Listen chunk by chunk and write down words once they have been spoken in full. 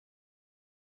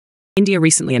India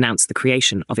recently announced the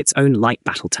creation of its own light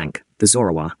battle tank, the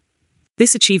Zorawar.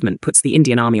 This achievement puts the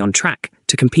Indian Army on track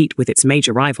to compete with its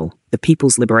major rival, the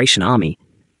People's Liberation Army,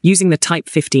 using the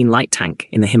Type-15 light tank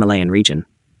in the Himalayan region.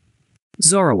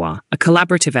 Zorawar, a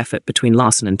collaborative effort between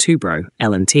Larsen & Toubro,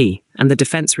 L&T, and the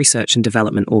Defense Research and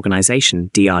Development Organization,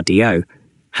 DRDO,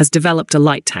 has developed a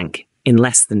light tank in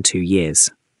less than 2 years.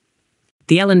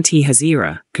 The L&T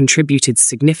Hazira contributed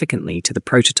significantly to the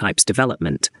prototype's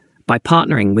development by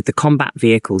partnering with the Combat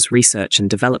Vehicles Research and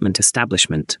Development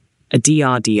Establishment, a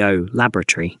DRDO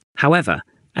laboratory. However,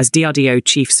 as DRDO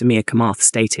Chief Samir Kamath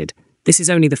stated, this is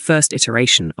only the first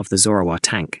iteration of the Zorawar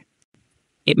tank.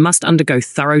 It must undergo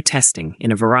thorough testing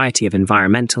in a variety of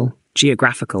environmental,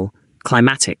 geographical,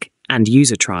 climatic, and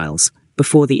user trials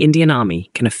before the Indian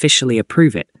Army can officially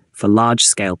approve it for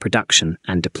large-scale production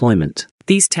and deployment.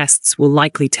 These tests will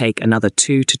likely take another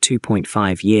 2 to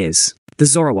 2.5 years. The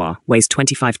Zorawar weighs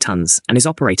 25 tons and is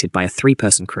operated by a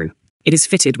 3-person crew. It is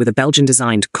fitted with a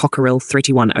Belgian-designed Cockerill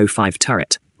 3105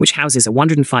 turret, which houses a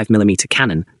 105mm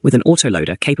cannon with an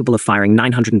autoloader capable of firing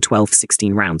 912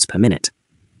 16 rounds per minute.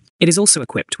 It is also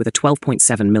equipped with a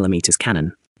 12.7mm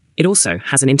cannon. It also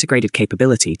has an integrated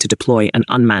capability to deploy an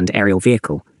unmanned aerial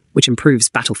vehicle, which improves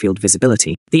battlefield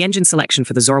visibility. The engine selection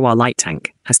for the Zorawar Light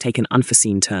Tank has taken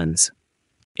unforeseen turns.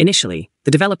 Initially,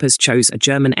 the developers chose a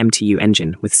German MTU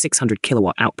engine with 600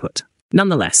 kilowatt output.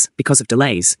 Nonetheless, because of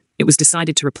delays, it was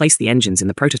decided to replace the engines in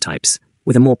the prototypes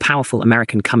with a more powerful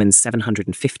American Cummins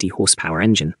 750 horsepower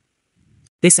engine.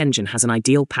 This engine has an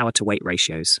ideal power-to-weight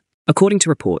ratios. According to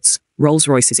reports,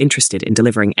 Rolls-Royce is interested in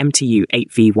delivering MTU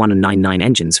 8V199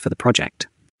 engines for the project.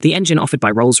 The engine offered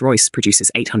by Rolls-Royce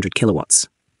produces 800 kilowatts.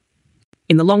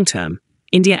 In the long term,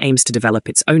 India aims to develop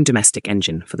its own domestic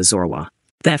engine for the Zorawar.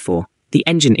 Therefore, the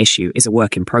engine issue is a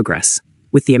work in progress,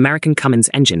 with the American Cummins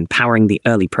engine powering the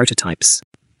early prototypes.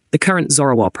 The current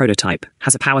Zorawar prototype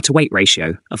has a power-to-weight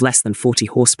ratio of less than 40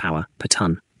 horsepower per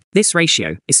ton. This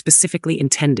ratio is specifically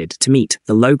intended to meet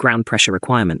the low ground pressure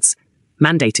requirements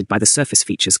mandated by the surface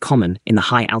features common in the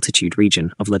high-altitude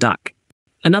region of Ladakh.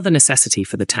 Another necessity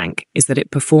for the tank is that it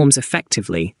performs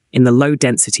effectively in the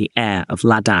low-density air of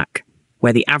Ladakh,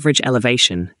 where the average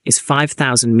elevation is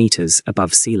 5,000 meters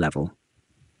above sea level.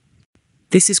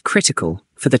 This is critical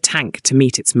for the tank to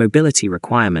meet its mobility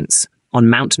requirements on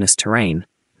mountainous terrain,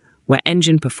 where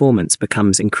engine performance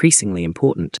becomes increasingly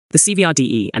important. The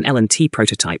CVRDE and L&T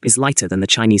prototype is lighter than the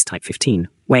Chinese Type-15,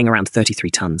 weighing around 33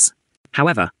 tons.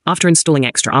 However, after installing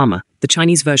extra armor, the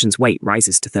Chinese version's weight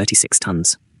rises to 36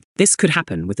 tons. This could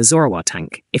happen with the Zorawar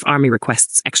tank if Army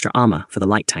requests extra armor for the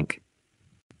light tank.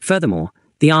 Furthermore,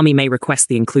 the Army may request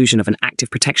the inclusion of an active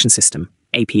protection system,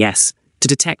 APS, to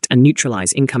detect and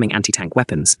neutralize incoming anti-tank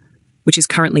weapons, which is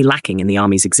currently lacking in the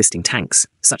Army's existing tanks,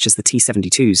 such as the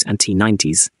T-72s and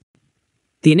T-90s.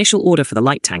 The initial order for the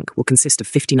light tank will consist of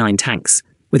 59 tanks,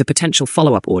 with a potential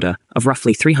follow-up order of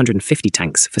roughly 350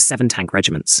 tanks for 7 tank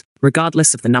regiments.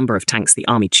 Regardless of the number of tanks the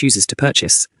Army chooses to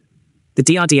purchase, the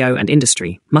DRDO and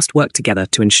industry must work together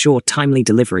to ensure timely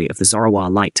delivery of the Zorawar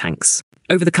light tanks.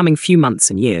 Over the coming few months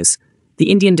and years,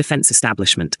 the Indian Defense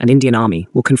Establishment and Indian Army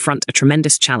will confront a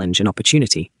tremendous challenge and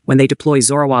opportunity when they deploy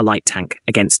Zorawar Light Tank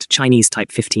against Chinese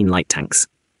Type-15 light tanks.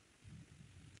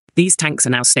 These tanks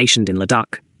are now stationed in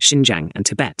Ladakh, Xinjiang, and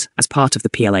Tibet as part of the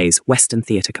PLA's Western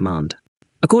Theater Command.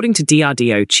 According to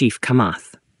DRDO Chief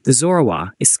Kamath, the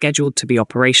Zorawar is scheduled to be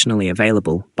operationally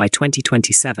available by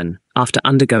 2027 after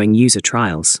undergoing user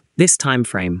trials. This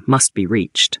timeframe must be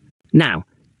reached. Now,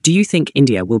 do you think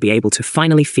India will be able to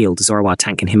finally field the Zorawar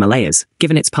tank in Himalayas,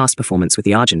 given its past performance with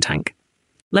the Arjun tank?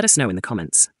 Let us know in the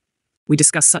comments. We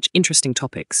discuss such interesting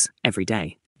topics every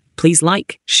day. Please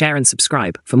like, share, and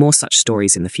subscribe for more such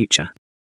stories in the future.